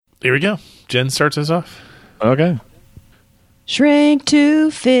Here we go. Jen starts us off. Okay. Shrink to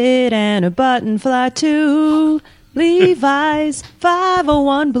fit and a button fly too. Levi's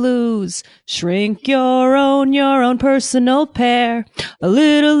 501 Blues. Shrink your own personal pair. A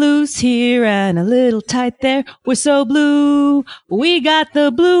little loose here and a little tight there. We're so blue. We got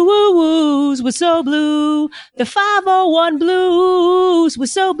the blue woo woos. We're so blue. The 501 Blues. We're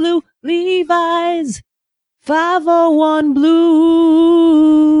so blue. Levi's 501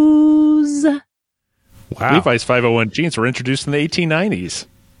 Blues. Wow. Levi's 501 jeans were introduced in the 1890s.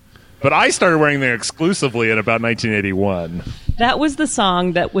 But I started wearing them exclusively in about 1981. That was the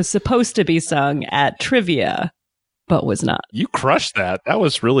song that was supposed to be sung at trivia, but was not. You crushed that. That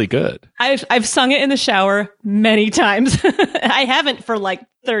was really good. I've sung it in the shower many times. I haven't for like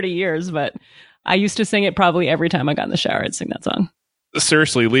 30 years, but I used to sing it probably every time I got in the shower. I'd sing that song.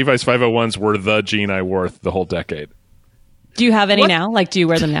 Seriously, Levi's 501s were the jean I wore the whole decade. Do you have any now? Like, do you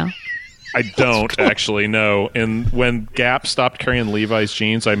wear them now? I don't actually know. And when Gap stopped carrying Levi's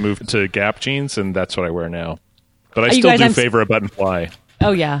jeans, I moved to Gap jeans, and that's what I wear now. But I still do favor a button fly.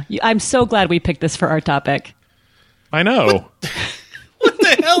 Oh, yeah. I'm so glad we picked this for our topic. I know. What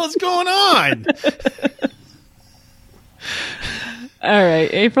the hell is going on? All right,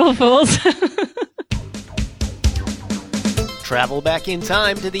 April Fools. Travel back in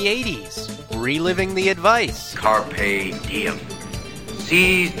time to the 80s, reliving the advice, Carpe diem.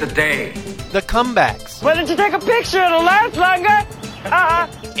 Seize the day. the comebacks, Why didn't you take a picture? It'll last longer.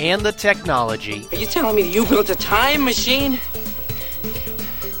 and the technology. Are you telling me that you built a time machine?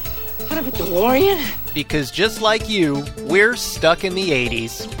 Out of a DeLorean? Because just like you, we're stuck in the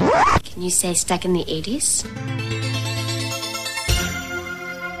 80s. Can you say stuck in the 80s?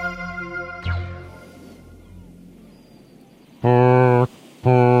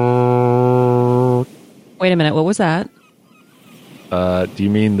 Wait a minute, what was that? Do you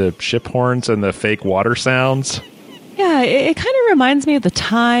mean the ship horns and the fake water sounds? Yeah, it kind of reminds me of the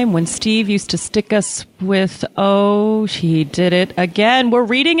time when Steve used to stick us with, oh, he did it again. We're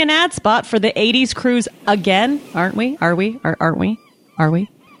reading an ad spot for the 80s cruise again, aren't we? Aren't we?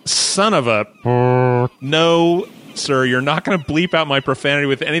 Son of a... No, sir, you're not going to bleep out my profanity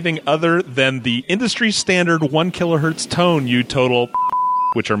with anything other than the industry standard 1 kilohertz tone, you total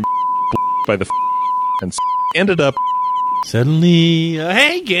which are by the and ended up... Suddenly,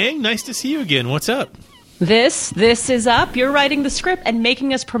 hey gang, nice to see you again. What's up? This is up. You're writing the script and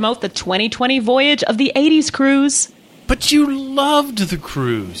making us promote the 2020 voyage of the 80s cruise. But you loved the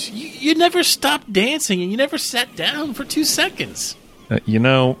cruise. You never stopped dancing and you never sat down for 2 seconds.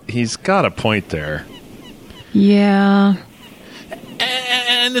 He's got a point there. Yeah.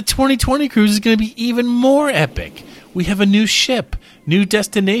 And the 2020 cruise is going to be even more epic. We have a new ship, new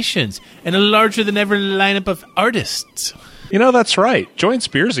destinations, and a larger-than-ever lineup of artists. That's right. Join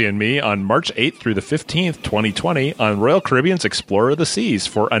Spearsy and me on March 8th through the 15th, 2020 on Royal Caribbean's Explorer of the Seas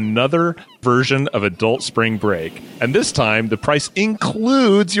for another version of Adult Spring Break. And this time, the price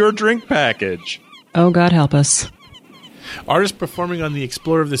includes your drink package. Oh, God help us. Artists performing on the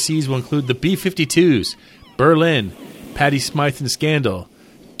Explorer of the Seas will include the B-52s, Berlin, Patti Smythe and Scandal,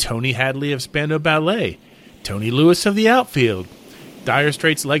 Tony Hadley of Spandau Ballet, Tony Lewis of The Outfield, Dire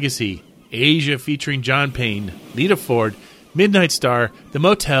Straits Legacy, Asia featuring John Payne, Lita Ford, Midnight Star, The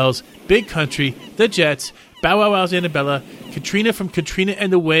Motels, Big Country, The Jets, Bow Wow Wow's Annabella, Katrina from Katrina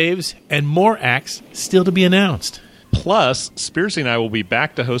and the Waves, and more acts still to be announced. Plus, Spearsy and I will be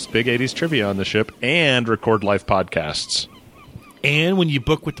back to host Big 80s Trivia on the ship and record live podcasts. And when you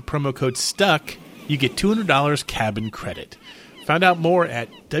book with the promo code STUCK, you get $200 cabin credit. Find out more at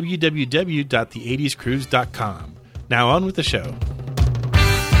www.the80scruise.com. Now on with the show.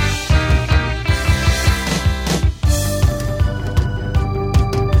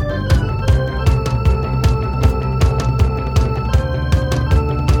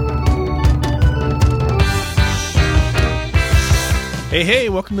 Hey,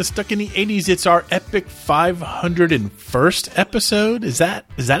 welcome to Stuck in the 80s. It's our epic 501st episode. Is that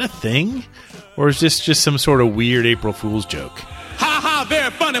a thing? Or is this just some sort of weird April Fool's joke? Ha ha,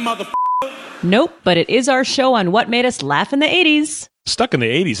 very funny, motherfucker. Nope, but it is our show on what made us laugh in the 80s. Stuck in the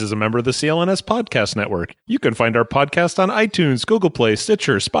 80s is a member of the CLNS Podcast Network. You can find our podcast on iTunes, Google Play,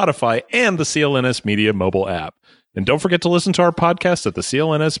 Stitcher, Spotify, and the CLNS Media mobile app. And don't forget to listen to our podcast at the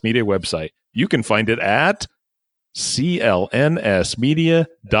CLNS Media website. You can find it at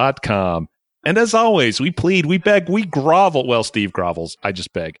clnsmedia.com. And as always, we plead, we beg, we grovel. Well, Steve grovels. I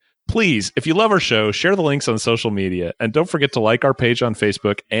just beg. Please, if you love our show, share the links on social media. And don't forget to like our page on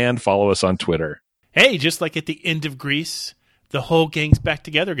Facebook and follow us on Twitter. Hey, just like at the end of Grease, the whole gang's back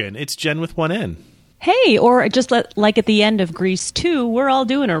together again. It's Jen with one N. Hey, or just like at the end of Grease 2, we're all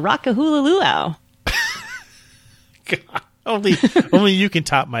doing a rock-a-hula-luau. God, only you can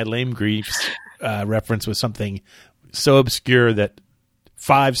top my lame Grease reference with something so obscure that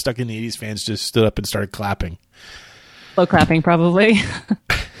 5 Stuck in the 80s fans just stood up and started clapping. Slow clapping, probably.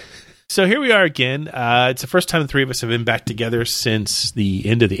 So here we are again. It's the first time the three of us have been back together since the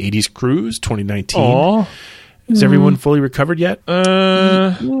end of the 80s cruise, 2019. Aww. Is everyone fully recovered yet?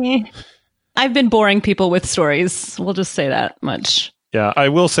 I've been boring people with stories. We'll just say that much. Yeah, I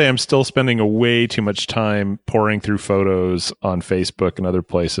will say I'm still spending way too much time poring through photos on Facebook and other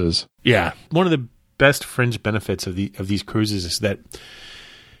places. Yeah. One of the best fringe benefits of these cruises is that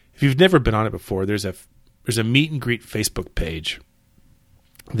if you've never been on it before, there's a meet and greet Facebook page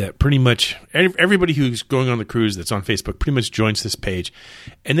that pretty much everybody who's going on the cruise that's on Facebook pretty much joins this page,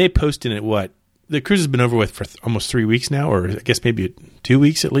 and they post in it what the cruise has been over with for almost 3 weeks now, or I guess maybe 2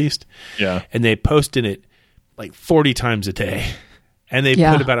 weeks at least. Yeah, and they post in it like 40 times a day, and they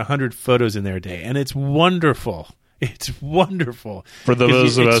put about 100 photos in there a day, and it's wonderful. It's wonderful for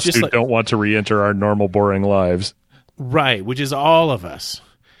those of us who don't want to re-enter our normal, boring lives, right? Which is all of us.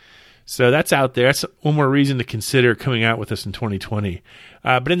 So that's out there. That's one more reason to consider coming out with us in 2020.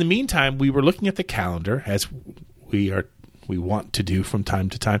 But in the meantime, we were looking at the calendar, as we want to do from time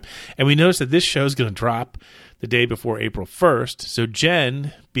to time, and we noticed that this show is going to drop the day before April 1st. So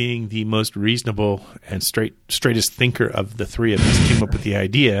Jen, being the most reasonable and straightest thinker of the three of us, came up with the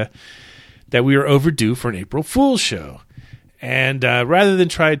idea that we were overdue for an April Fool's show. And rather than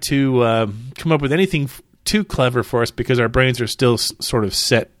try to come up with anything too clever for us, because our brains are still sort of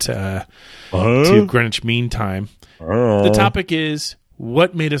set to Greenwich Mean Time, the topic is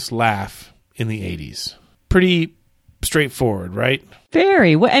what made us laugh in the 80s. Pretty straightforward, right?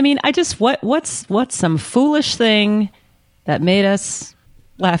 Very. I mean, what's some foolish thing that made us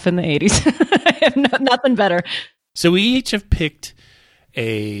laugh in the 80s? I have nothing better. So we each have picked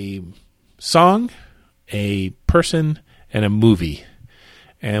a song, a person, and a movie.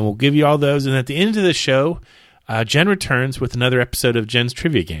 And we'll give you all those. And at the end of the show, Jen returns with another episode of Jen's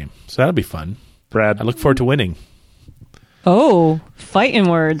Trivia Game. So that'll be fun. Brad, I look forward to winning. Oh, fighting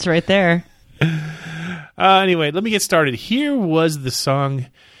words right there. Anyway, let me get started. Here was the song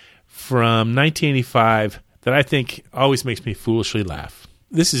from 1985 that I think always makes me foolishly laugh.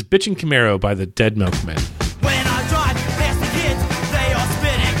 This is Bitchin' Camaro by the Dead Milkmen. When I drive past the kids, they all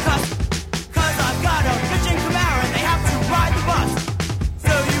spit and cuss. Cause I've got a bitchin' Camaro and they have to ride the bus. So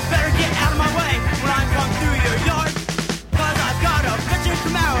you better get out of my way when I come through your yard. Cause I've got a bitchin'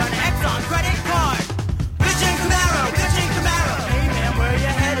 Camaro and an Exxon credit card. Bitchin' Camaro, hey man, where you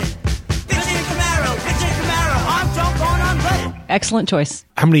headed? Bitchin' Camaro, I'm drunk on unleaded. Excellent choice.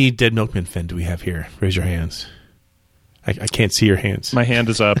 How many Dead Milkmen fan do we have here? Raise your hands. I can't see your hands. My hand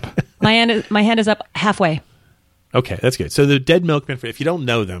is up. My hand is up halfway. Okay, that's good. So the Dead Milkmen, if you don't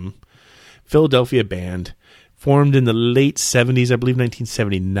know them, Philadelphia band, formed in the late 70s, I believe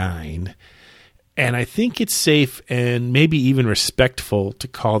 1979. And I think it's safe and maybe even respectful to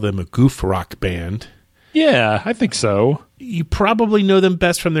call them a goof rock band. Yeah, I think so. You probably know them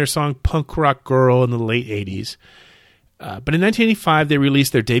best from their song Punk Rock Girl in the late 80s. But in 1985, they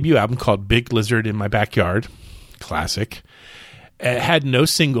released their debut album called Big Lizard in My Backyard. Classic. It had no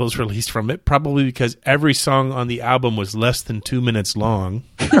singles released from it, probably because every song on the album was less than 2 minutes long.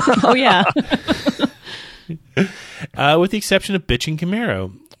 Oh, yeah. With the exception of Bitchin'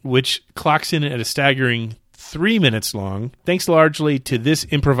 Camaro, which clocks in at a staggering 3 minutes long, thanks largely to this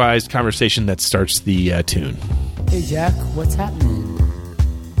improvised conversation that starts the tune. Hey, Jack, what's happening?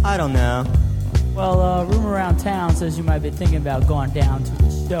 I don't know. Well, rumor around town says you might be thinking about going down to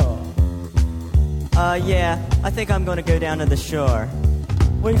the show. Yeah, I think I'm gonna go down to the shore.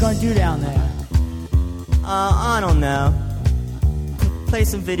 What are you gonna do down there? I don't know. Play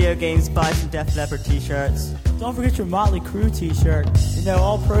some video games, buy some Def Leppard t-shirts. Don't forget your Motley Crue t-shirt. You know,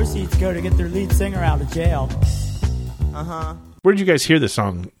 all proceeds go to get their lead singer out of jail. Uh-huh. Where did you guys hear the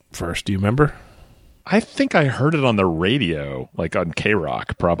song first? Do you remember? I think I heard it on the radio, like on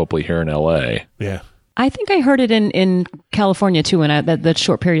K-Rock, probably here in L.A. Yeah. I think I heard it in California, too, when that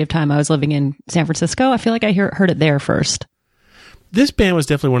short period of time I was living in San Francisco. I feel like I heard it there first. This band was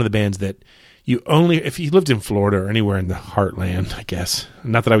definitely one of the bands that if you lived in Florida or anywhere in the heartland, I guess,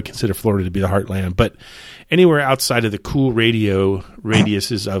 not that I would consider Florida to be the heartland, but anywhere outside of the cool radio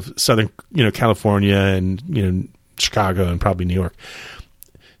radiuses of Southern, California and, Chicago and probably New York,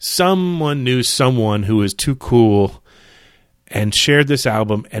 someone knew someone who was too cool and shared this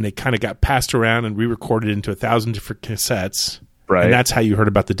album, and it kind of got passed around and re-recorded into 1,000 different cassettes. Right. And that's how you heard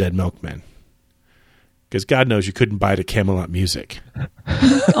about the Dead Milkmen. because God knows you couldn't buy it at Camelot Music.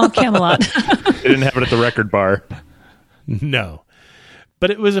 Oh, Camelot. They didn't have it at the record bar. No.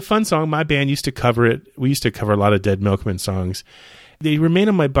 But it was a fun song. My band used to cover it. We used to cover a lot of Dead Milkmen songs. They remain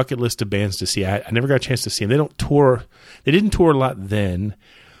on my bucket list of bands to see. I never got a chance to see them. They don't tour. They didn't tour a lot then.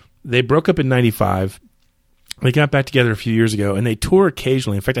 They broke up in 95. They got back together a few years ago, and they tour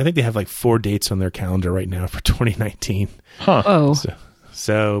occasionally. In fact, I think they have like 4 dates on their calendar right now for 2019. Huh. Oh.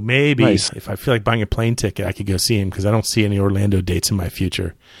 So maybe Nice. if I feel like buying a plane ticket, I could go see him because I don't see any Orlando dates in my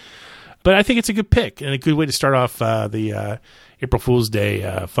future. But I think it's a good pick and a good way to start off the April Fool's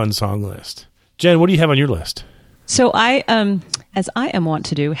Day fun song list. Jen, what do you have on your list? So I, as I am wont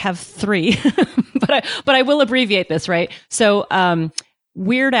to do, have 3, but I will abbreviate this, right? So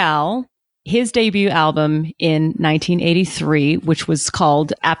Weird Al, his debut album in 1983, which was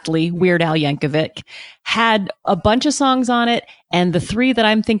called aptly Weird Al Yankovic, had a bunch of songs on it, and the 3 that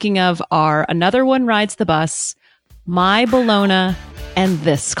I'm thinking of are Another One Rides the Bus, My Bologna, and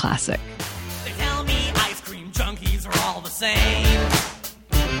this classic. They tell me ice cream junkies are all the same.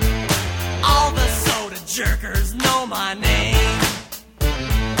 All the soda jerkers know my name.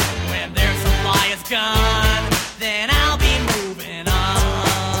 When their supply is gone, then I'll be moving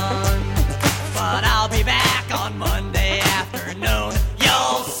on. But I'll be back on Monday afternoon.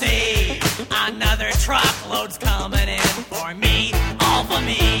 You'll see another truckload's coming in for me, all for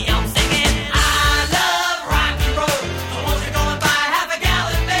me. I'm singing, I love Rocky Road. So won't you go and buy half a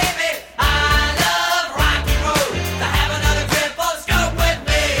gallon, baby? I love Rocky Road. To have another trip or scope with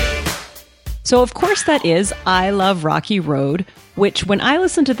me. So of course that is I Love Rocky Road, which when I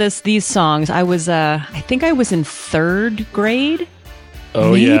listened to these songs, I was, I think I was in 3rd grade.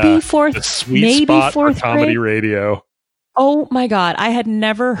 Oh, maybe yeah. fourth, The sweet maybe spot for 4th comedy grade. radio. Oh my God. I had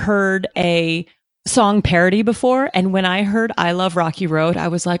never heard a song parody before. And when I heard I Love Rocky Road, I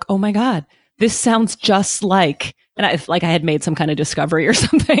was like, oh my God, this sounds just like, and I had made some kind of discovery or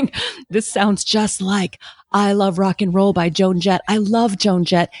something. This sounds just like I Love Rock and Roll by Joan Jett. I love Joan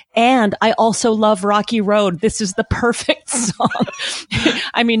Jett. And I also love Rocky Road. This is the perfect song.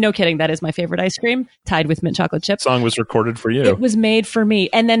 I mean, no kidding. That is my favorite ice cream, tied with mint chocolate chip. Song was recorded for you. It was made for me.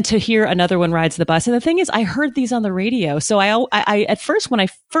 And then to hear Another One Rides the Bus. And the thing is, I heard these on the radio. So I at first, when I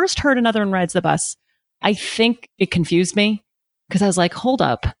first heard Another One Rides the Bus, I think it confused me because I was like, hold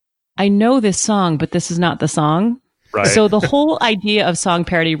up. I know this song, but this is not the song. Right. So the whole idea of song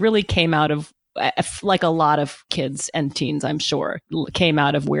parody really came out of, like a lot of kids and teens, I'm sure, came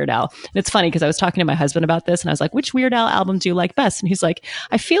out of Weird Al. And it's funny because I was talking to my husband about this and I was like, which Weird Al album do you like best? And he's like,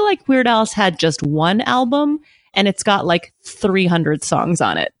 I feel like Weird Al's had just one album and it's got like 300 songs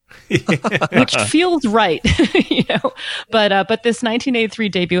on it. Which feels right, you know, but this 1983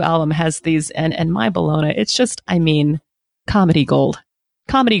 debut album has these and My Bologna. It's just, I mean, comedy gold,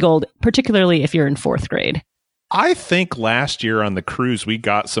 particularly if you're in 4th grade. I think last year on the cruise, we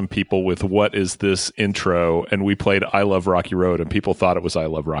got some people with What Is This intro, and we played I Love Rocky Road, and people thought it was I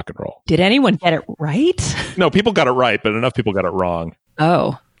Love Rock and Roll. Did anyone get it right? No, people got it right, but enough people got it wrong.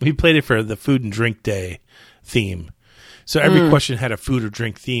 Oh. We played it for the Food and Drink Day theme. So every question had a food or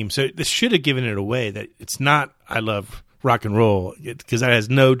drink theme. So this should have given it away that it's not I Love Rock and Roll because that has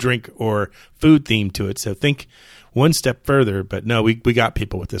no drink or food theme to it. So think one step further, but no, we got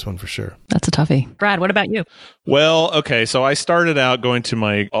people with this one for sure. That's a toughie. Brad, what about you? Well, okay, so I started out going to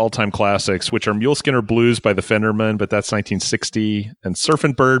my all-time classics, which are Mule Skinner Blues by the Fendermen, but that's 1960, and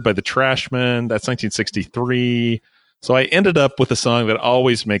Surfin' Bird by the Trashmen, that's 1963. So I ended up with a song that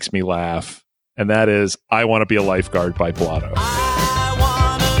always makes me laugh, and that is I Want to Be a Lifeguard by Blotto. I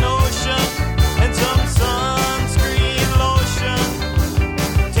want an ocean and some sunscreen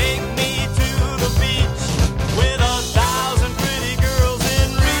lotion. Take me to the beach with 1,000 pretty girls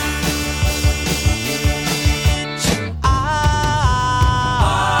in reach.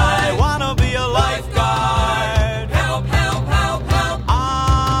 I want to be a lifeguard. Help, help, help, help.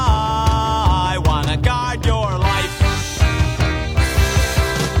 I want to guard your life.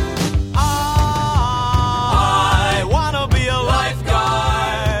 I want to be a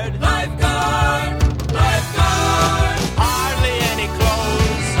lifeguard. Lifeguard, lifeguard. Hardly any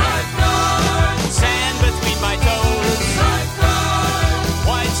clothes. Lifeguard. Sand between my toes. Lifeguard.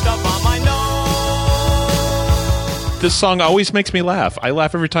 White stuff on my nose. This song always makes me laugh. I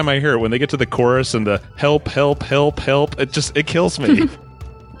laugh every time I hear it. When they get to the chorus and the help, help, help, help, it kills me.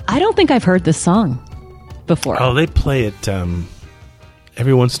 I don't think I've heard this song before. Oh, they play it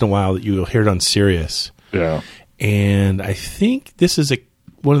every once in a while. You'll hear it on Sirius. Yeah. And I think this is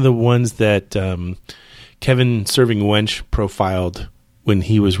one of the ones that Kevin Serving Wench profiled when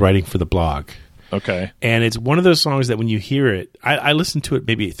he was writing for the blog. Okay. And it's one of those songs that when you hear it, I listened to it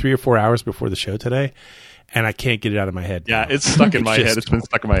maybe 3 or 4 hours before the show today, and I can't get it out of my head. Yeah, it's stuck in my head. It's been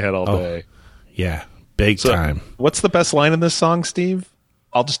stuck in my head all day. Yeah, big time. What's the best line in this song, Steve?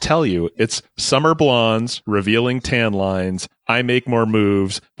 I'll just tell you. It's summer blondes, revealing tan lines. I make more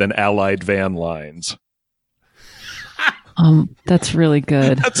moves than Allied van lines. That's really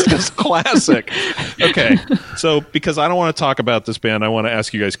good. That's just classic. Okay, so because I don't want to talk about this band, I want to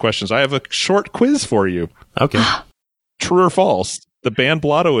ask you guys questions. I have a short quiz for you. Okay. True or false? The band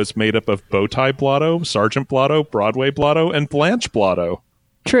Blotto is made up of Bowtie Blotto, Sergeant Blotto, Broadway Blotto, and Blanche Blotto.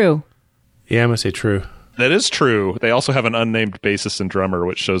 True. Yeah, I'm going to say true. That is true. They also have an unnamed bassist and drummer,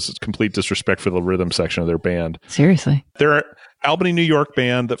 which shows complete disrespect for the rhythm section of their band. Seriously. They're an Albany, New York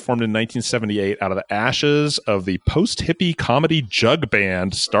band that formed in 1978 out of the ashes of the post-hippie comedy jug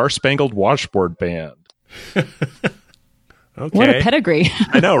band Star Spangled Washboard Band. Okay. What a pedigree.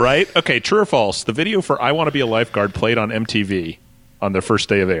 I know, right? Okay, true or false? The video for I Want to Be a Lifeguard played on MTV on their first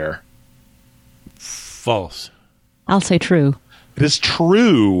day of air. False. I'll say true. It is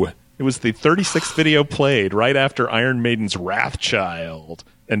true. It was the 36th video played right after Iron Maiden's Wrathchild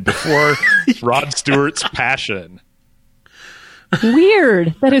and before Rod Stewart's Passion.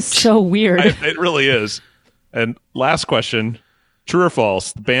 Weird. That is so weird. It really is. And last question, true or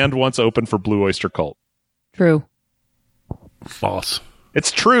false? The band once opened for Blue Oyster Cult. True. False.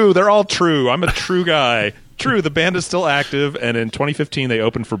 It's true. They're all true. I'm a true guy. True. The band is still active, and in 2015 they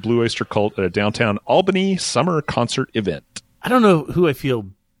opened for Blue Oyster Cult at a downtown Albany summer concert event. I don't know who I feel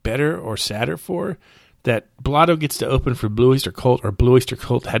better or sadder for, that Blotto gets to open for Blue Oyster Cult, or Blue Oyster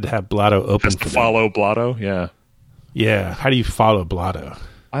Cult had to have Blotto open Just for follow Blotto. Yeah. Yeah. How do you follow Blotto?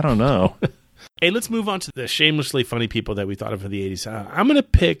 I don't know. Hey, let's move on to the shamelessly funny people that we thought of for the 80s. I'm going to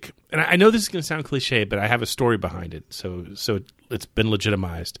pick, and I know this is going to sound cliche, but I have a story behind it, so it's been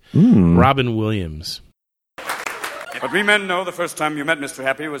legitimized. Robin Williams. But we men know the first time you met Mr.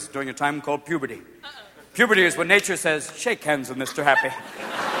 Happy was during a time called puberty. Puberty is when nature says, shake hands with Mr. Happy.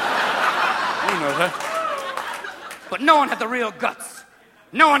 You know that. But no one had the real guts.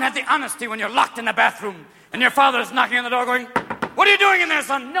 No one had the honesty when you're locked in the bathroom and your father's knocking on the door going, what are you doing in there,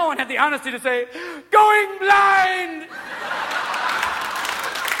 son? No one had the honesty to say, going blind!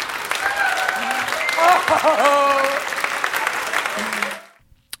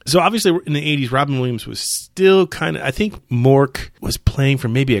 So obviously in the 80s, Robin Williams was still kind of, I think Mork was playing for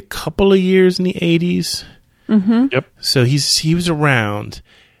maybe a couple of years in the 80s. Mm-hmm. Yep. So he was around.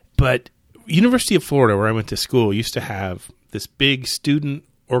 But University of Florida, where I went to school, used to have this big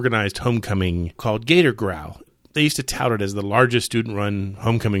student-organized homecoming called Gator Growl. They used to tout it as the largest student-run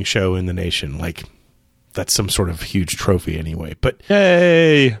homecoming show in the nation. Like, that's some sort of huge trophy anyway. But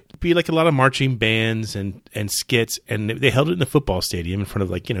hey, be like a lot of marching bands and skits, and they held it in the football stadium in front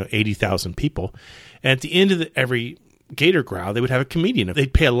of 80,000 people. And at the end of every Gator Growl, they would have a comedian.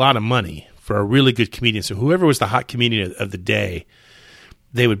 They'd pay a lot of money for a really good comedian. So whoever was the hot comedian of the day,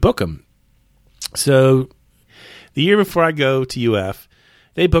 they would book him. So the year before I go to UF,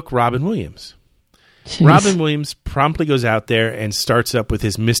 they book Robin Williams. Jeez. Robin Williams promptly goes out there and starts up with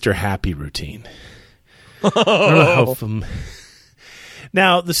his Mr. Happy routine.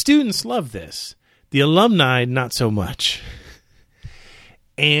 Now, the students love this. The alumni, not so much.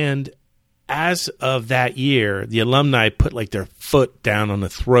 And as of that year, the alumni put their foot down on the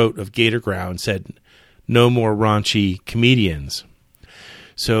throat of Gator Growl and said, no more raunchy comedians.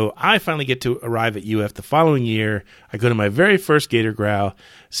 So I finally get to arrive at UF the following year. I go to my very first Gator Growl,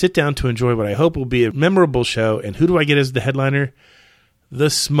 sit down to enjoy what I hope will be a memorable show. And who do I get as the headliner? The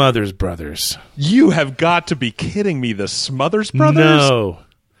Smothers Brothers. You have got to be kidding me. The Smothers Brothers? No.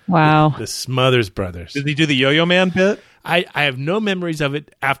 Wow. The Smothers Brothers. Did he do the Yo-Yo Man bit? I have no memories of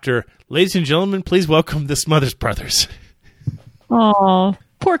it after, ladies and gentlemen, please welcome the Smothers Brothers. Oh,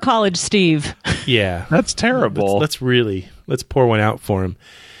 poor college Steve. Yeah. That's terrible. Let's pour one out for him.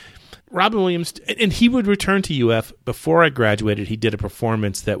 Robin Williams, and he would return to UF. Before I graduated, he did a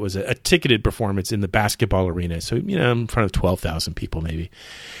performance that was a ticketed performance in the basketball arena. So, in front of 12,000 people maybe.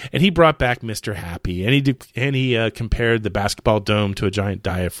 And he brought back Mr. Happy, and he compared the basketball dome to a giant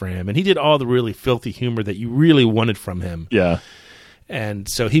diaphragm. And he did all the really filthy humor that you really wanted from him. Yeah. And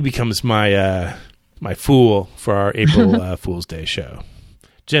so he becomes my fool for our April Fool's Day show.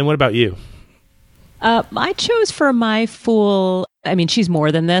 Jen, what about you? I chose for my fool, I mean, she's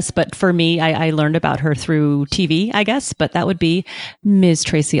more than this, but for me, I learned about her through TV, I guess, but that would be Ms.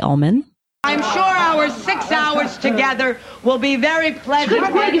 Tracy Ullman. I'm sure our 6 hours together will be very pleasant.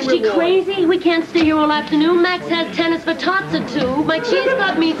 Good Greg, is she crazy? We can't stay here all afternoon. Max has tennis for tots at 2. My cheese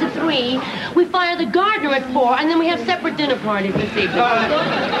club meets at 3. We fire the gardener at 4, and then we have separate dinner parties this evening.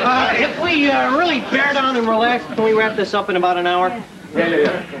 If we really bear down and relax, can we wrap this up in about an hour?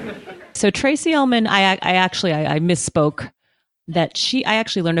 Yeah. So Tracy Ullman, I misspoke. I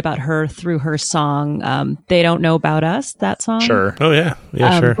actually learned about her through her song "They Don't Know About Us." That song, Sure. Oh yeah,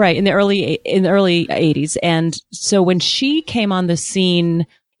 sure. Right in the early '80s, and so when she came on the scene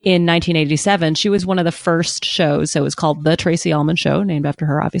in 1987, she was one of the first shows. So it was called The Tracy Ullman Show, named after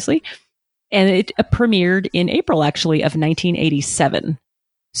her, obviously, and it premiered in April actually of 1987.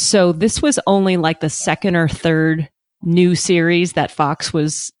 So this was only like the second or third new series that Fox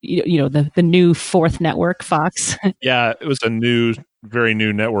was, the new fourth network, Fox. Yeah, it was a very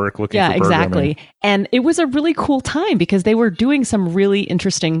new network looking for programming. Exactly. And it was a really cool time because they were doing some really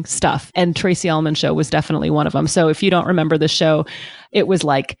interesting stuff. And Tracy Ullman Show was definitely one of them. So if you don't remember the show, it was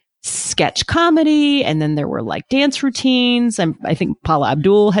like sketch comedy, and then there were like dance routines. And I think Paula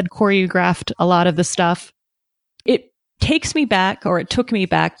Abdul had choreographed a lot of the stuff. It took me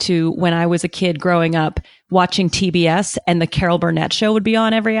back to when I was a kid growing up watching TBS, and the Carol Burnett Show would be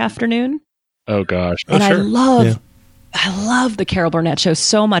on every afternoon. Oh gosh. And sure. I love the Carol Burnett Show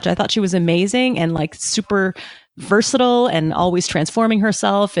so much. I thought she was amazing and like super versatile and always transforming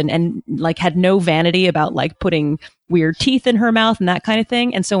herself and like had no vanity about like putting weird teeth in her mouth and that kind of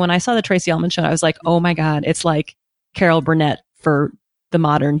thing. And so when I saw the Tracy Ullman Show, I was like, oh my God, it's like Carol Burnett for the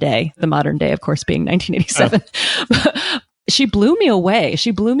modern day, of course, being 1987. Oh. She blew me away.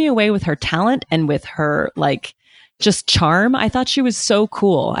 She blew me away with her talent and with her like just charm. I thought she was so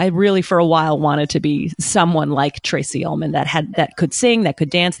cool. I really for a while wanted to be someone like Tracy Ullman that could sing, that could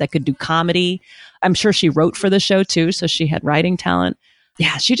dance, that could do comedy. I'm sure she wrote for the show too, so she had writing talent.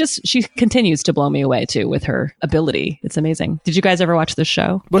 Yeah, she continues to blow me away too with her ability. It's amazing. Did you guys ever watch the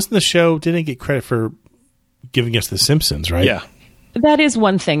show? Wasn't the show didn't get credit for giving us The Simpsons, right? Yeah. That is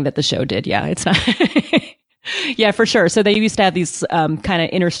one thing that the show did. Yeah, it's not. Yeah, for sure. So they used to have these kind of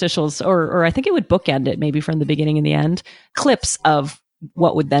interstitials, or I think it would bookend it maybe from the beginning and the end, clips of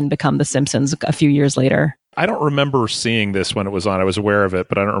what would then become The Simpsons a few years later. I don't remember seeing this when it was on. I was aware of it,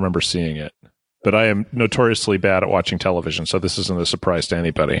 but I don't remember seeing it. But I am notoriously bad at watching television, so this isn't a surprise to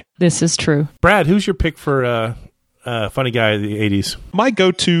anybody. This is true. Brad, who's your pick for funny guy of the 80s? My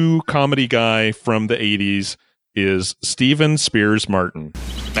go-to comedy guy from the 80s is Steven Spears Martin.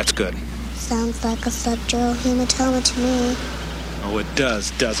 That's good. Sounds like a subdural hematoma to me. Oh, it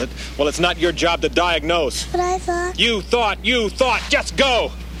does it? Well, it's not your job to diagnose. But I thought... You thought, just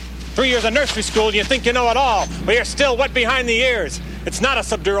go! 3 years of nursery school and you think you know it all, but you're still wet behind the ears. It's not a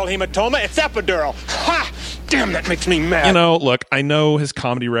subdural hematoma, it's epidural. Ha! Damn, that makes me mad. You know, look, I know his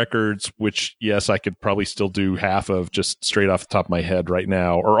comedy records, which, yes, I could probably still do half of just straight off the top of my head right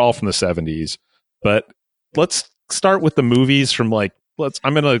now, or all from the 70s. But let's start with the movies from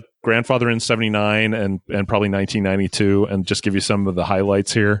I'm going to grandfather in 79 and probably 1992 and just give you some of the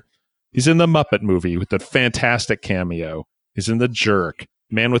highlights here. He's in the Muppet movie with a fantastic cameo. He's in The Jerk,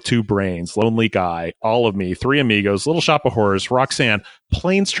 Man with Two Brains, Lonely Guy, All of Me, Three Amigos, Little Shop of Horrors, Roxanne,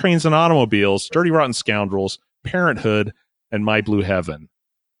 Planes, Trains, and Automobiles, Dirty Rotten Scoundrels, Parenthood, and My Blue Heaven.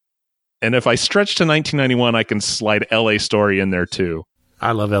 And if I stretch to 1991, I can slide LA Story in there too.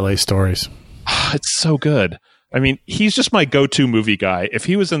 I love LA Stories. It's so good. I mean, he's just my go-to movie guy. If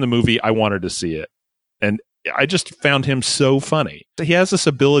he was in the movie, I wanted to see it. And I just found him so funny. He has this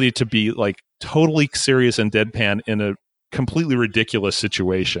ability to be like totally serious and deadpan in a completely ridiculous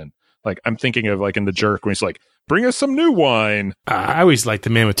situation. Like I'm thinking of like in The Jerk when he's like, bring us some new wine. I always like The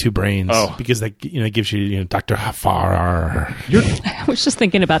Man with Two Brains because that gives you Dr. Hafarar. I was just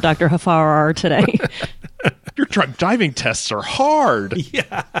thinking about Dr. Hafarar today. Your truck diving tests are hard.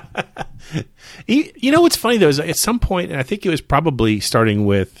 Yeah. You know what's funny though is at some point, and I think it was probably starting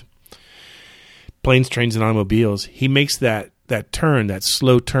with Planes, Trains, and Automobiles, he makes that turn, that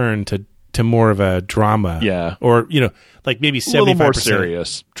slow turn to more of a drama. Yeah. Or, like maybe 75% a little more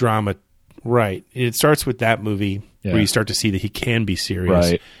serious drama. Right. It starts with that movie where you start to see that he can be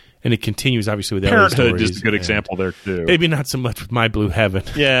serious. Right. And it continues, obviously, with Parenthood is a good example there, too. Maybe not so much with My Blue Heaven.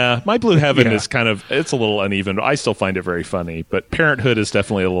 Yeah, My Blue Heaven is it's a little uneven. I still find it very funny, but Parenthood is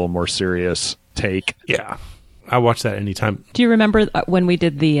definitely a little more serious take. Yeah. I watch that anytime. Do you remember when we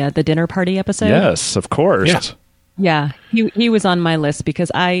did the dinner party episode? Yes, of course. Yeah. He was on my list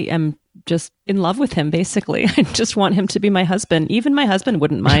because I am just in love with him, basically. I just want him to be my husband. Even my husband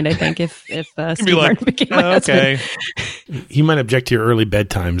wouldn't mind, I think, if Steve Martin became my husband. He might object to your early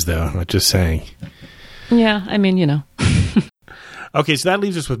bedtimes, though. I'm just saying. Yeah, I mean, Okay, so that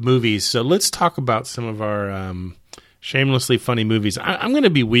leaves us with movies. So let's talk about some of our shamelessly funny movies. I'm going to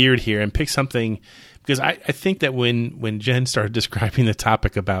be weird here and pick something because I think that when Jen started describing the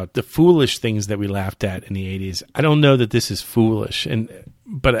topic about the foolish things that we laughed at in the 80s, I don't know that this is foolish,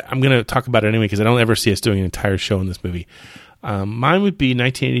 but I'm going to talk about it anyway because I don't ever see us doing an entire show on this movie. Mine would be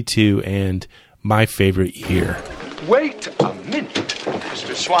 1982 and My Favorite Year. Wait a minute.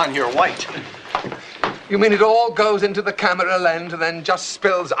 Mr. Swan, you're white. You mean it all goes into the camera lens and then just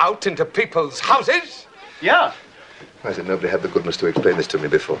spills out into people's houses? Yeah. Why has nobody had the goodness to explain this to me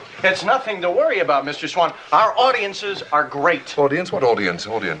before? It's nothing to worry about, Mr. Swan. Our audiences are great. Audience? What audience?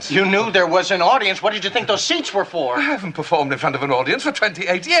 Audience? You knew there was an audience. What did you think those seats were for? I haven't performed in front of an audience for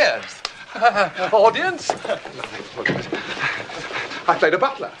 28 years. Audience? I played a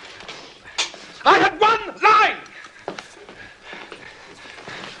butler. I had one line!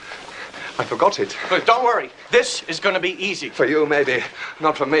 I forgot it. But don't worry. This is going to be easy. For you, maybe.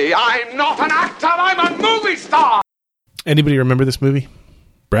 Not for me. I'm not an actor. I'm a movie star! Anybody remember this movie?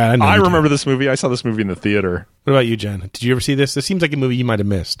 Brad, I remember this movie. I saw this movie in the theater. What about you, Jen? Did you ever see this? This seems like a movie you might have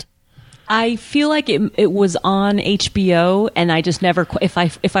missed. I feel like it was on HBO, and I just never. If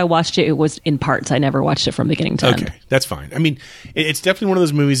I watched it, it was in parts. I never watched it from beginning to end. Okay, that's fine. I mean, it's definitely one of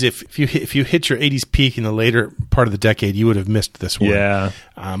those movies. If you hit your 80s peak in the later part of the decade, you would have missed this one. Yeah.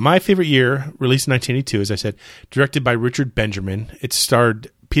 My Favorite Year, released in 1982, as I said, directed by Richard Benjamin. It starred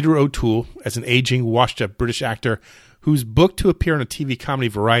Peter O'Toole as an aging, washed-up British actor who's booked to appear on a TV comedy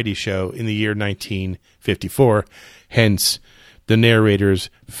variety show in the year 1954. Hence, the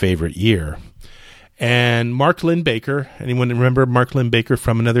narrator's favorite year. And Mark Lynn Baker. Anyone remember Mark Lynn Baker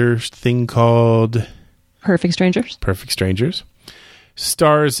from another thing called Perfect Strangers? Perfect Strangers.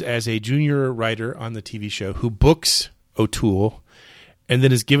 Stars as a junior writer on the TV show who books O'Toole and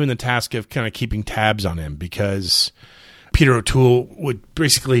then is given the task of kind of keeping tabs on him because Peter O'Toole would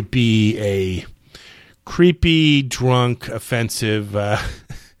basically be a creepy, drunk, offensive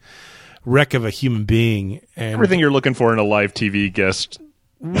wreck of a human being. And everything you're looking for in a live TV guest.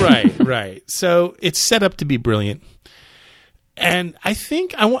 Right. So it's set up to be brilliant. And I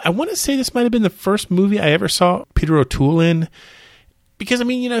think I want to say this might have been the first movie I ever saw Peter O'Toole in. Because, I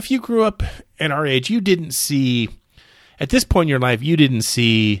mean, if you grew up at our age, you didn't see, at this point in your life, you didn't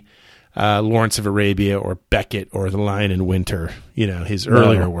see Lawrence of Arabia or Beckett or The Lion in Winter, his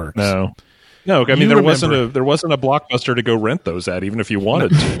earlier works. No. I mean, there wasn't a Blockbuster to go rent those at, even if you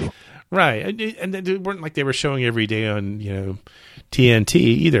wanted to. Right. And they weren't like they were showing every day on, TNT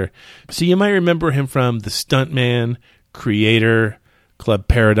either. So you might remember him from The Stuntman, Creator, Club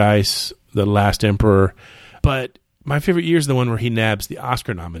Paradise, The Last Emperor. But My Favorite Year is the one where he nabs the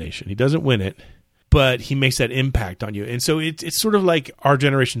Oscar nomination. He doesn't win it, but he makes that impact on you. And so it's sort of like our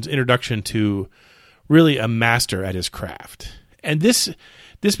generation's introduction to really a master at his craft. And this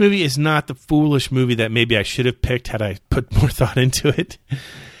movie is not the foolish movie that maybe I should have picked had I put more thought into it.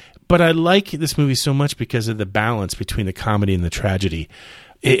 But I like this movie so much because of the balance between the comedy and the tragedy.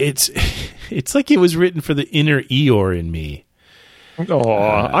 It's like it was written for the inner Eeyore in me. Oh,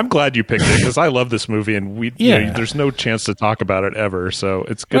 I'm glad you picked it because I love this movie, and there's no chance to talk about it ever, so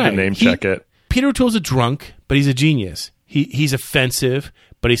it's good to name check it. Peter O'Toole's a drunk, but he's a genius. He's offensive,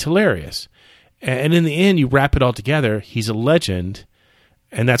 but he's hilarious. And in the end, you wrap it all together, he's a legend,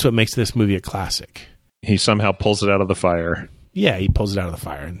 and that's what makes this movie a classic. He somehow pulls it out of the fire. Yeah, he pulls it out of the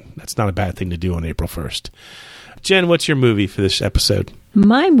fire, and that's not a bad thing to do on April 1st. Jen, what's your movie for this episode?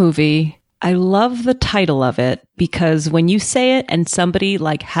 My movie, I love the title of it because when you say it and somebody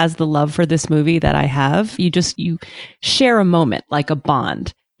has the love for this movie that I have, you share a moment, like a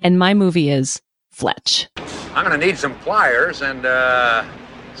bond. And my movie is Fletch. I'm going to need some pliers and a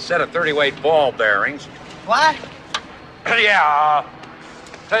set of 30-weight ball bearings. What? Yeah,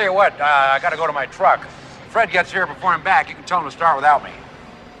 tell you what, I got to go to my truck. If Fred gets here before I'm back, you can tell him to start without me.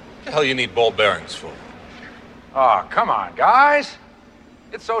 What the hell you need ball bearings for? Oh, come on, guys.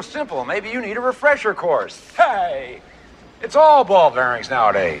 It's so simple. Maybe you need a refresher course. Hey, it's all ball bearings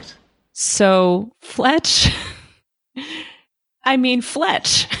nowadays. So, Fletch... I mean,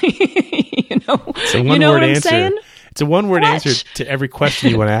 Fletch. It's a one-word answer. Saying? It's a one-word answer to every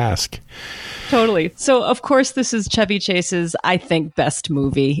question you want to ask. Totally. So, of course, this is Chevy Chase's, I think, best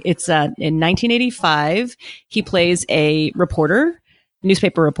movie. It's in 1985. He plays a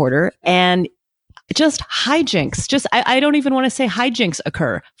newspaper reporter, and just hijinks. I don't even want to say hijinks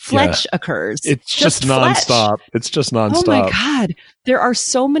occur. Fletch occurs. It's just nonstop. It's just nonstop. Oh my God. There are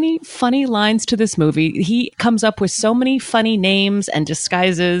so many funny lines to this movie. He comes up with so many funny names and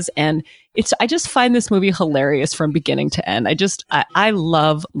disguises, and I just find this movie hilarious from beginning to end. I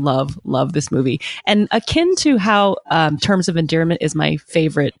love this movie. And akin to how Terms of Endearment is my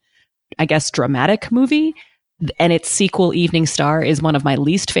favorite, I guess, dramatic movie, and its sequel, Evening Star, is one of my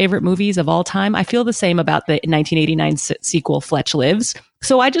least favorite movies of all time. I feel the same about the 1989 sequel, Fletch Lives.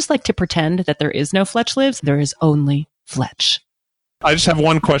 So I just like to pretend that there is no Fletch Lives. There is only Fletch. I just have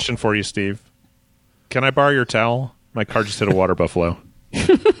one question for you, Steve. Can I borrow your towel? My car just hit a water buffalo.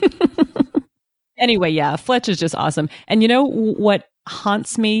 Anyway, yeah, Fletch is just awesome. And you know what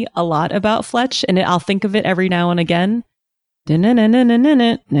haunts me a lot about Fletch? And I'll think of it every now and again. Remember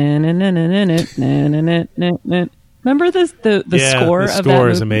the score of that score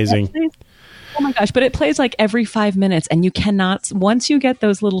is movie? amazing. Oh my gosh, but it plays like every 5 minutes, and you cannot, once you get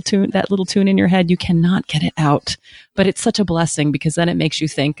that little tune in your head, you cannot get it out. But it's such a blessing, because then it makes you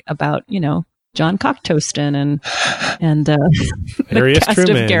think about, John Cocktoaston and the cast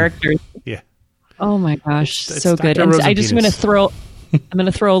Truman. of characters. Yeah. Oh my gosh, It's so Dr. good. And I just Rosenpenis. I'm going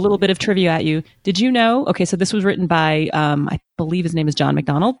to throw a little bit of trivia at you. Did you know? Okay, so this was written by, I believe his name is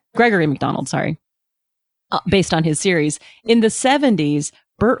Gregory McDonald, sorry, based on his series. In the 70s,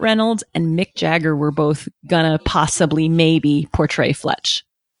 Burt Reynolds and Mick Jagger were both gonna possibly maybe portray Fletch.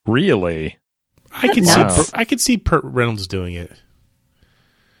 Really? I could see Burt Reynolds doing it,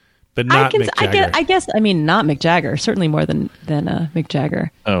 but not Mick Jagger. I guess. I mean, not Mick Jagger. Certainly more than Mick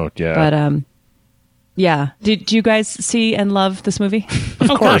Jagger. Oh yeah. But yeah. Did you guys see and love this movie?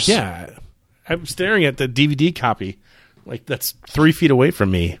 Of course, yeah. I'm staring at the DVD copy, like that's 3 feet away from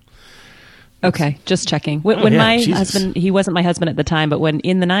me. Okay, just checking. When my husband, he wasn't my husband at the time, but when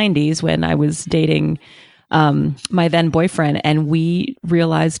in the 90s, when I was dating my then boyfriend, and we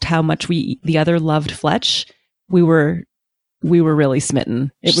realized how much the other loved Fletch, we were really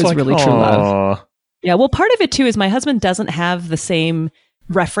smitten. It was really true love. Yeah, well, part of it too is my husband doesn't have the same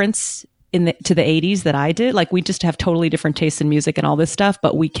reference to the 80s that I did. Like, we just have totally different tastes in music and all this stuff,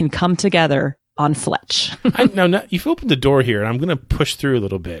 but we can come together on Fletch. Now, you've opened the door here, and I'm going to push through a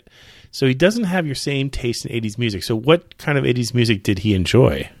little bit. So he doesn't have your same taste in 80s music. So what kind of 80s music did he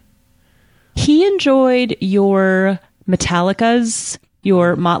enjoy? He enjoyed your Metallicas,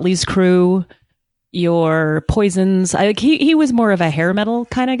 your Motley's Crue, your Poisons. He was more of a hair metal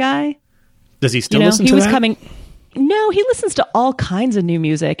kind of guy. Does he still listen to that? No, he listens to all kinds of new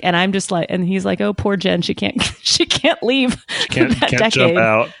music, and I'm just like, and he's like, "Oh, poor Jen, she can't leave Can't decade. jump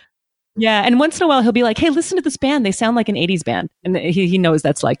out." Yeah, and once in a while he'll be like, "Hey, listen to this band. They sound like an 80s band," and he knows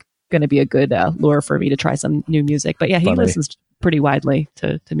that's like going to be a good lure for me to try some new music. But yeah, he listens pretty widely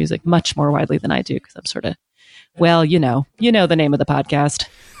to music, much more widely than I do, because I'm sort of, well, you know the name of the podcast.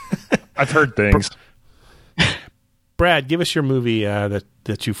 I've heard things. Brad, give us your movie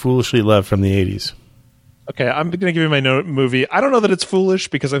that you foolishly love from the 80s. Okay, I'm going to give you my movie. I don't know that it's foolish,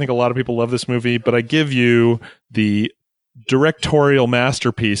 because I think a lot of people love this movie, but I give you the directorial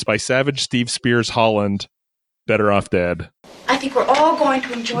masterpiece by Savage Steve Spears Holland, Better Off Dead. I think we're all going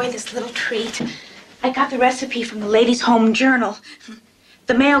to enjoy this little treat. I got the recipe from the Ladies' Home Journal.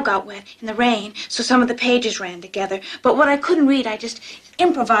 The mail got wet in the rain, so some of the pages ran together. But what I couldn't read, I just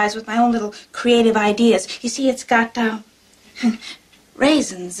improvised with my own little creative ideas. You see, it's got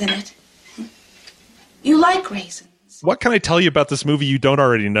raisins in it. You like raisins. What can I tell you about this movie you don't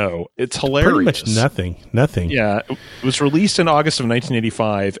already know? It's hilarious. Pretty much nothing. Yeah, it was released in August of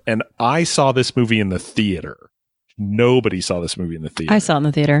 1985, and I saw this movie in the theater. Nobody saw this movie in the theater. I saw it in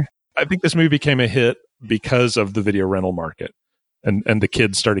the theater. I think this movie became a hit because of the video rental market, and the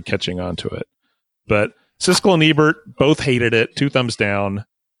kids started catching on to it. But Siskel and Ebert both hated it, 2 thumbs down.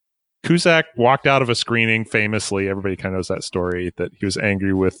 Cusack walked out of a screening famously. Everybody kind of knows that story, that he was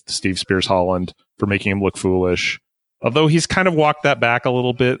angry with Steve Spears Holland for making him look foolish. Although he's kind of walked that back a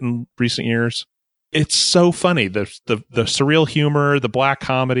little bit in recent years. It's so funny. The surreal humor, the black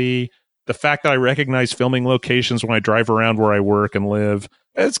comedy, the fact that I recognize filming locations when I drive around where I work and live.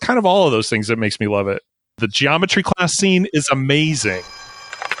 It's kind of all of those things that makes me love it. The geometry class scene is amazing.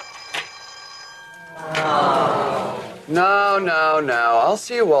 No. I'll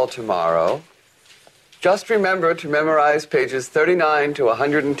see you all tomorrow. Just remember to memorize pages 39 to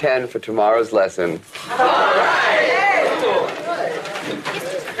 110 for tomorrow's lesson.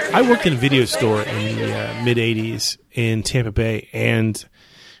 I worked in a video store in the mid-'80s in Tampa Bay, and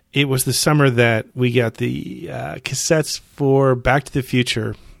it was the summer that we got the cassettes for Back to the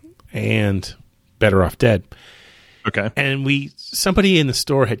Future and Better Off Dead. Okay. And somebody in the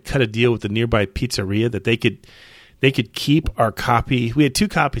store had cut a deal with the nearby pizzeria that they could keep our copy. We had 2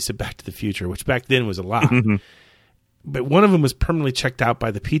 copies of Back to the Future, which back then was a lot. But one of them was permanently checked out by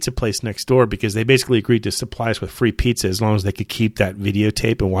the pizza place next door because they basically agreed to supply us with free pizza as long as they could keep that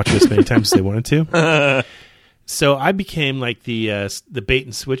videotape and watch it as many times as they wanted to. So I became like the bait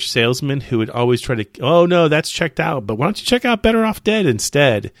and switch salesman who would always try to, oh no, that's checked out, but why don't you check out Better Off Dead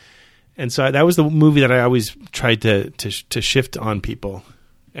instead? And so that was the movie that I always tried to shift on people.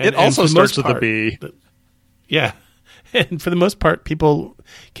 It also starts with a B. Yeah. And for the most part, people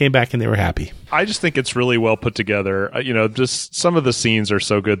came back and they were happy. I just think it's really well put together. Just some of the scenes are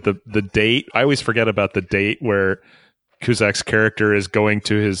so good. The date, I always forget about the date where Cusack's character is going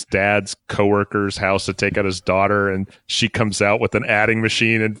to his dad's coworker's house to take out his daughter, and she comes out with an adding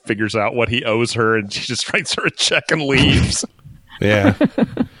machine and figures out what he owes her, and she just writes her a check and leaves. Yeah.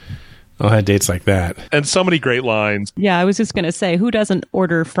 I had dates like that. And so many great lines. Yeah, I was just going to say, who doesn't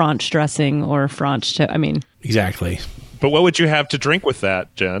order French dressing or French Exactly. But what would you have to drink with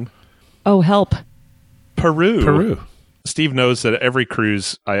that, Jen? Oh, help. Peru. Steve knows that every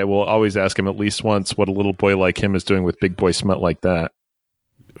cruise, I will always ask him at least once what a little boy like him is doing with Big Boy Smut Like That.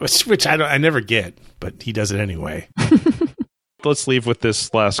 Which I never get, but he does it anyway. Let's leave with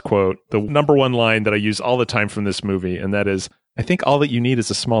this last quote. The number one line that I use all the time from this movie, and that is, I think all that you need is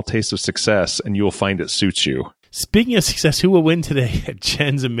a small taste of success, and you will find it suits you. Speaking of success, who will win today at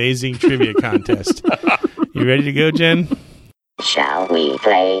Jen's amazing trivia contest? You ready to go, Jen? Shall we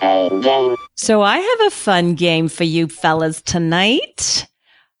play a game? So I have a fun game for you fellas tonight.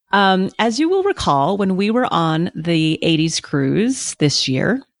 As you will recall, when we were on the 80s cruise this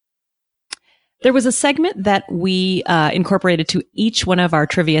year, there was a segment that we incorporated to each one of our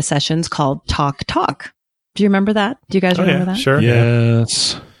trivia sessions called Talk Talk. Do you remember that? Do you guys remember that? Sure.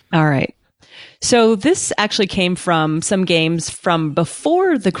 Yes. All right. So this actually came from some games from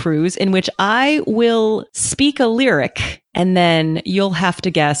before the cruise in which I will speak a lyric and then you'll have to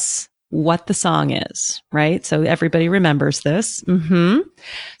guess what the song is, right? So everybody remembers this.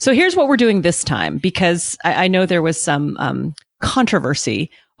 So here's what we're doing this time, because I know there was some controversy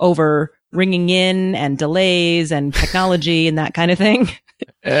over ringing in and delays and technology and that kind of thing.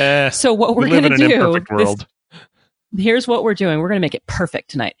 So what we're going to do, here's what we're doing. We're going to make it perfect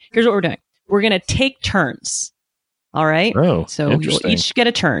tonight. Here's what we're doing. We're going to take turns. All right. Oh, so you'll each get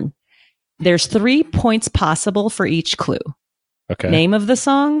a turn. There's 3 points possible for each clue. Okay. Name of the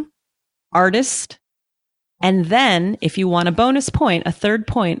song, artist, and then if you want a bonus point, a third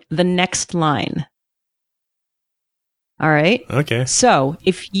point, the next line. All right. Okay. So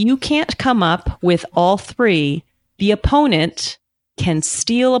if you can't come up with all 3, the opponent can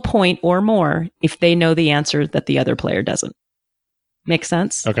steal a point or more if they know the answer that the other player doesn't. Make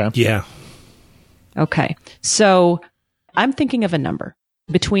sense? Okay. Yeah. Okay. So I'm thinking of a number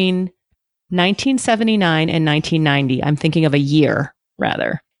between 1979 and 1990. I'm thinking of a year,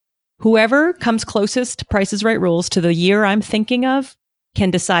 rather. Whoever comes closest, Price is Right rules, to the year I'm thinking of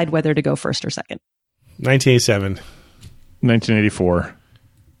can decide whether to go first or second. 1987. 1984.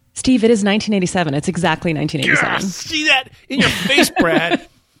 Steve, it is 1987. It's exactly 1987. Yes, see that in your face, Brad.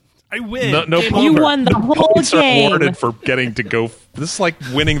 I win. No you won the whole points game. Are awarded for getting to go. This is like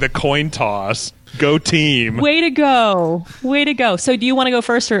winning the coin toss. Go team. Way to go. Way to go. So do you want to go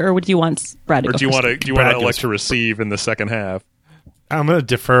first or do you want Brad to go first? Do you want to elect to receive in the second half? I'm going to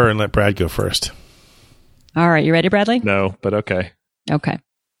defer and let Brad go first. All right. You ready, Bradley? No, but okay. Okay.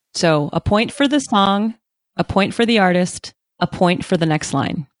 So a point for the song, a point for the artist, a point for the next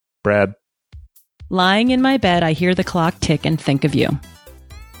line. Brad. Lying in my bed, I hear the clock tick and think of you.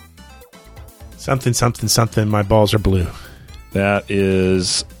 Something, something, something. My balls are blue. That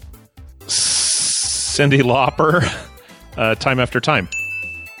is Cyndi Lauper. Time After Time.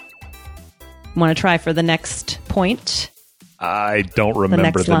 Want to try for the next point? I don't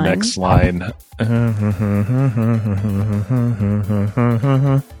remember the next line.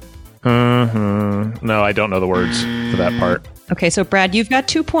 No, I don't know the words for that part. Okay, so Brad, you've got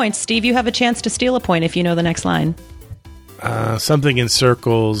 2 points. Steve, you have a chance to steal a point if you know the next line. Something in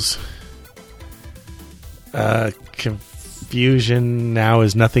circles. Confusion now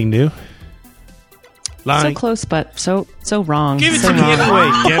is nothing new. So close, but so wrong. Give it so to me wrong.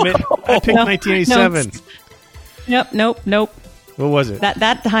 anyway, damn it. I picked 1987. Nope. What was it?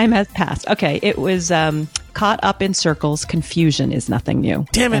 That time has passed. Okay, it was caught up in circles. Confusion is nothing new.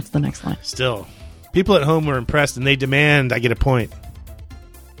 Damn it. That's the next line. Still, people at home were impressed and they demand I get a point.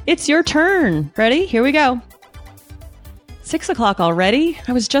 It's your turn. Ready? Here we go. 6 o'clock already?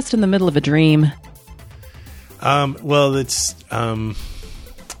 I was just in the middle of a dream. Well, it's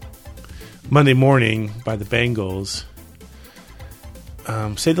Monday Morning by the Bangles.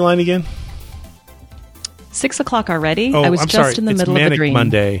 Say the line again. 6 o'clock already? Oh, I was I'm just sorry. in the It's middle Manic of a dream.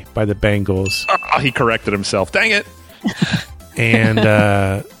 Monday by the Bangles. Oh, he corrected himself. Dang it.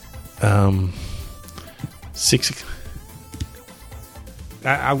 And 6.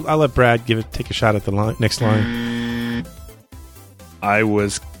 I'll let Brad take a shot at the next line. I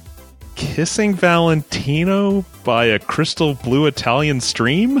was kissing Valentino by a crystal blue Italian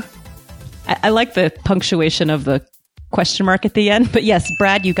stream. I like the punctuation of the question mark at the end. But yes,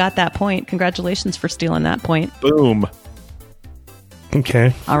 Brad, you got that point. Congratulations for stealing that point. Boom.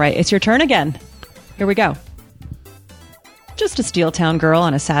 Okay. All right, it's your turn again. Here we go. Just a Steel Town girl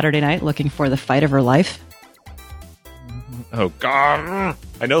on a Saturday night looking for the fight of her life. Oh, God.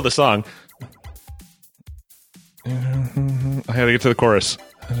 I know the song. I had to get to the chorus.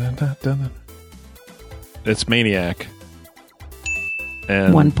 It's Maniac.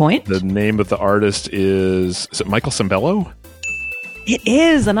 And 1 point. The name of the artist is it Michael Sembello? It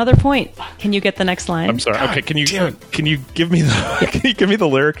is another point. Can you get the next line? I'm sorry. Okay, can you give me the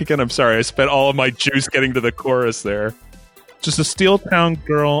lyric again? I'm sorry. I spent all of my juice getting to the chorus there. Just a Steel Town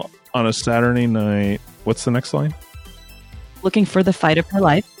girl on a Saturday night. What's the next line? Looking for the fight of her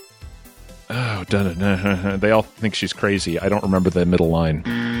life. Oh, they all think she's crazy. I don't remember the middle line.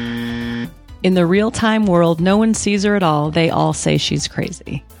 In the real-time world, no one sees her at all. They all say she's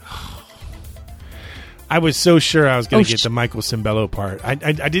crazy. I was so sure I was going to get the Michael Sembello part. I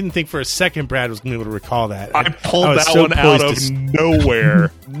didn't think for a second Brad was going to be able to recall that. I pulled that one out of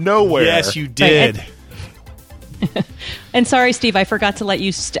nowhere. Nowhere. Yes, you did. Right, and sorry, Steve, I forgot to let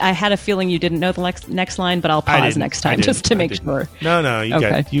you... I had a feeling you didn't know the next line, but I'll pause next time just to make sure. No, you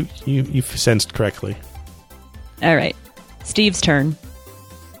got you sensed correctly. All right. Steve's turn.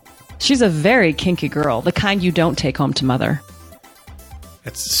 She's a very kinky girl, the kind you don't take home to mother.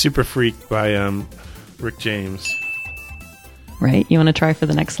 That's Super Freak by Rick James. Right. You want to try for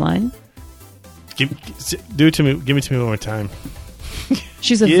the next line? Do it to me. Give it to me one more time.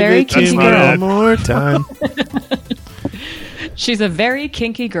 She's a very kinky girl. One more time. She's a very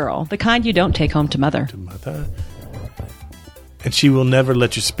kinky girl, the kind you don't take home to mother. And she will never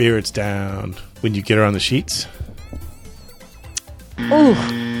let your spirits down when you get her on the sheets.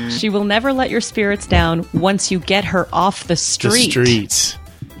 Ooh. She will never let your spirits down once you get her off the street. The streets.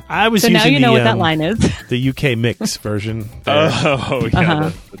 I was so using now you know what that line is. The UK mix version. Oh,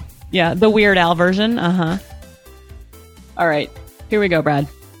 yeah. Yeah, the Weird Al version. All right. Here we go, Brad.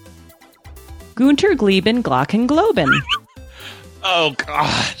 Gunter Gleben Glocken Globen. Oh,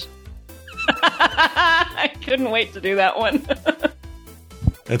 God. I couldn't wait to do that one.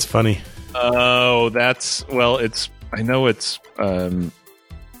 That's funny. Oh, I know it's, I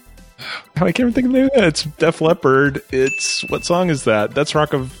can't even think of the name of that. It's Def Leppard. What song is that? That's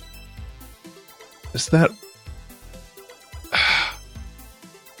Rock of... Is that...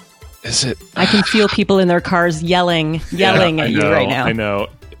 Is it... I can feel people in their cars yelling at you right now. I know.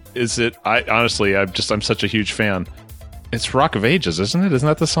 Is it... I'm such a huge fan. It's Rock of Ages, isn't it? Isn't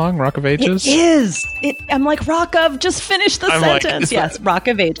that the song, Rock of Ages? It is. I'm like, Rock of, just finish the sentence. Yes, Rock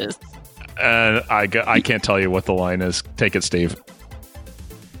of Ages. I can't tell you what the line is. Take it, Steve.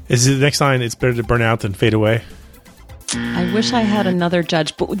 Is the next line, it's better to burn out than fade away? I wish I had another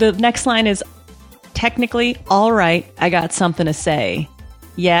judge, but the next line is technically, all right, I got something to say.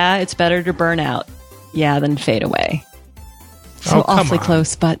 Yeah, it's better to burn out. Yeah, than fade away. So awfully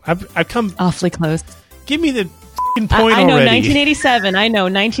close, but I've come awfully close. Give me the f***ing point I know, already. 1987. I know,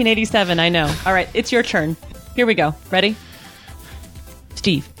 1987. I know. All right, it's your turn. Here we go. Ready?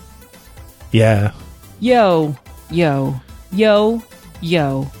 Steve. Yeah. Yo, yo, yo,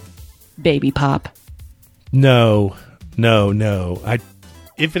 yo. Baby pop. No. No.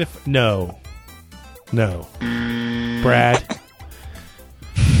 Brad.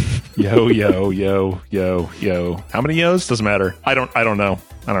 Yo, yo, yo, yo, yo. How many yos? Doesn't matter. I don't know.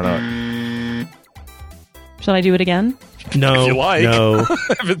 I don't know. Shall I do it again? No. If you like. No.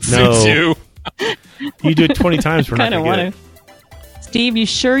 If it suits you. You do it 20 times. We're not going to get it. Steve, you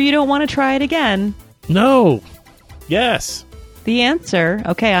sure you don't want to try it again? No. Yes. The answer.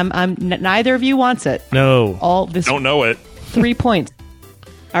 Okay, I'm neither of you wants it. No. All this. Don't know it. 3 points.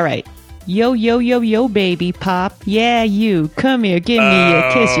 All right. Yo, yo, yo, yo, baby pop. Yeah, you. Come here, give me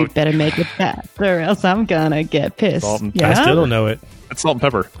a kiss. You better make it fast, or else I'm gonna get pissed. I still don't know it. It's Salt and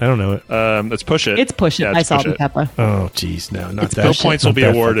Pepper. I don't know it. Let's Push It. It's Push It by Salt and Pepper. Oh, jeez, no, not that. No points will be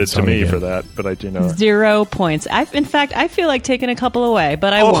awarded to me for that, but I do know it. 0 points. In fact, I feel like taking a couple away,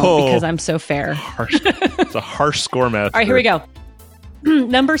 but I won't because I'm so fair. It's a harsh score method. All right, here we go.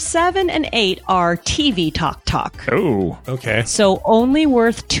 Number 7 and 8 are TV Talk. Oh, okay. So only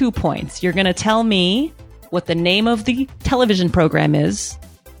worth 2 points. You're going to tell me what the name of the television program is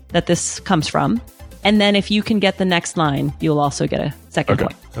that this comes from. And then if you can get the next line, you'll also get a second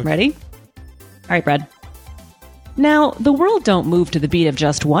point. Okay. Ready? All right, Brad. Now, the world don't move to the beat of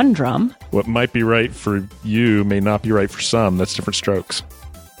just one drum. What might be right for you may not be right for some. That's different strokes.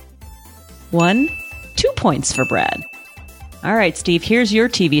 1, 2 points for Brad. All right, Steve, here's your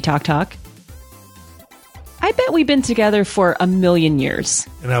TV talk. I bet we've been together for 1,000,000 years.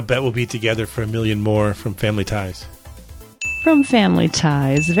 And I'll bet we'll be together for 1,000,000 more from Family Ties. From Family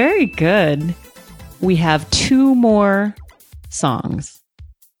Ties. Very good. We have 2 more songs.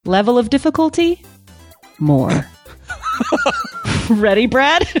 Level of difficulty? More. Ready,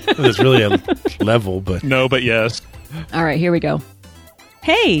 Brad? There's really a level, but... No, but yes. All right, here we go.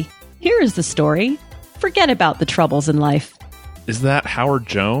 Hey, here is the story. Forget about the troubles in life. Is that Howard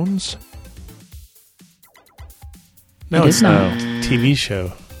Jones? No, it's not. TV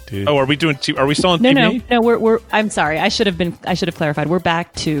show, dude. Oh, are we still on TV? No. We're. I'm sorry. I should have clarified. We're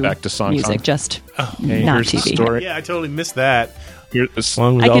back to song music, just okay, not here's the TV. story. Yeah, I totally missed that. As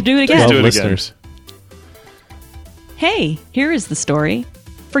long as I could do it again. Do it listeners. Hey, here is the story.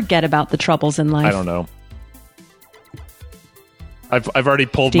 Forget about the troubles in life. I don't know. I've already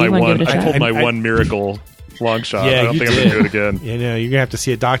pulled Steve, my wanna give one. it a I try? pulled my one miracle long shot. Yeah, I don't you think I'm did. going to do it again. Yeah, no, you're going to have to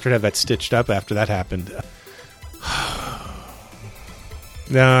see a doctor to have that stitched up after that happened.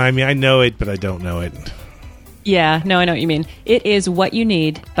 No, I mean, I know it, but I don't know it. Yeah, no, I know what you mean. It is What You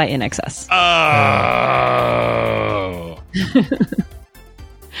Need by INXS. Oh.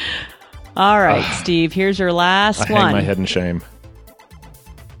 All right, Steve, here's your last I one. hang my head in shame.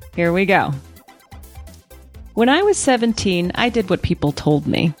 Here we go. When I was 17, I did what people told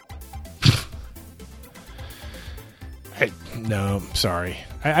me. Hey, no, I'm sorry.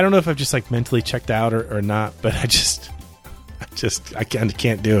 I don't know if I've just like mentally checked out or not, but I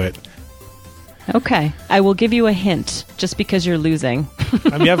can't do it. Okay, I will give you a hint just because you're losing.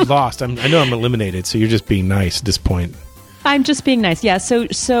 I mean, I've lost. I know I'm eliminated, so you're just being nice at this point. I'm just being nice. Yeah,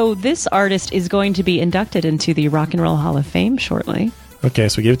 so this artist is going to be inducted into the Rock and Roll Hall of Fame shortly. Okay,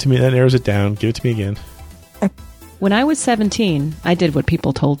 so give it to me. That narrows it down. Give it to me again. When I was 17, I did what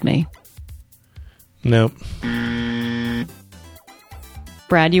people told me. Nope.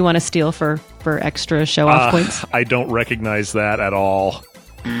 Brad, you want to steal for extra show-off points? I don't recognize that at all.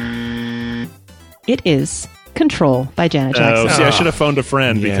 It is Control by Janet Jackson. Oh, see, I should have phoned a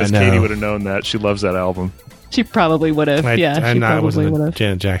friend because no. Katie would have known that. She loves that album. She probably would have. I wasn't a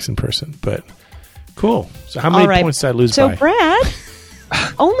Janet Jackson person, but cool. So how many points did I lose by? So Brad,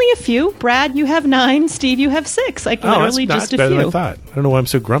 only a few. Brad, you have 9. Steve, you have 6. Like literally just a better few. than I thought. I don't know why I'm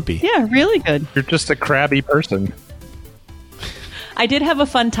so grumpy. Yeah, really good. You're just a crabby person. I did have a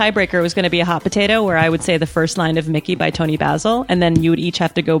fun tiebreaker. It was going to be a hot potato where I would say the first line of Mickey by Tony Basil, and then you would each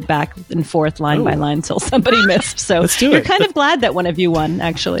have to go back and forth line by line until somebody missed. So Let's do you're it. kind of glad that one of you won,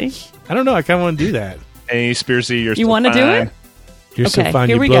 actually. I don't know. I kind of want to do that. Hey, Spearsy, You want to do it? You're so Okay, fun.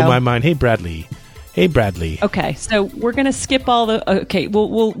 here You we blow go. my mind. Hey, Bradley. Okay, so we're gonna skip all the. Okay,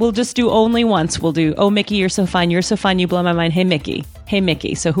 we'll just do only once. We'll do. Oh, Mickey, you're so fine. You're so fine. You blow my mind. Hey, Mickey. Hey,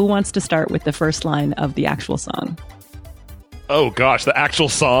 Mickey. So who wants to start with the first line of the actual song? Oh, gosh, the actual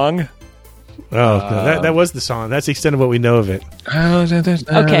song? Oh, no, that was the song. That's the extent of what we know of it. Okay,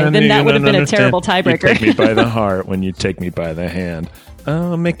 then that would have been a terrible tiebreaker. You take me by the heart when you take me by the hand.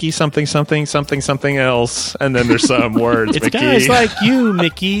 Oh, Mickey, something, something, something, something else. And then there's some words, It's Mickey. guys like you,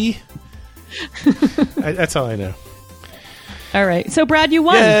 Mickey. That's all I know. All right, so Brad, you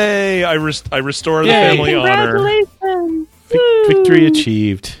won. Yay! I restore the Yay, family honor. congratulations! Victory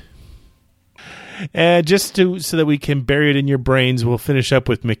achieved. Just so that we can bury it in your brains, we'll finish up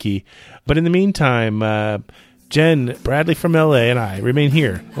with Mickey. But in the meantime, Jen, Bradley from LA, and I remain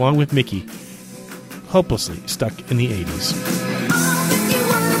here, along with Mickey, hopelessly stuck in the 80s.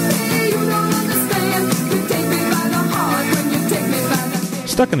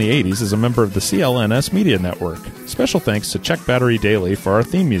 Stuck in the 80s is a member of the CLNS Media Network. Special thanks to Check Battery Daily for our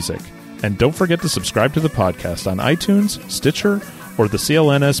theme music. And don't forget to subscribe to the podcast on iTunes, Stitcher, or the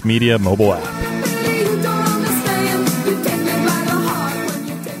CLNS Media mobile app.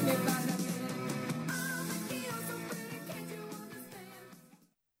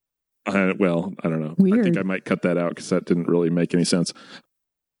 Well, I don't know. Weird. I think I might cut that out because that didn't really make any sense.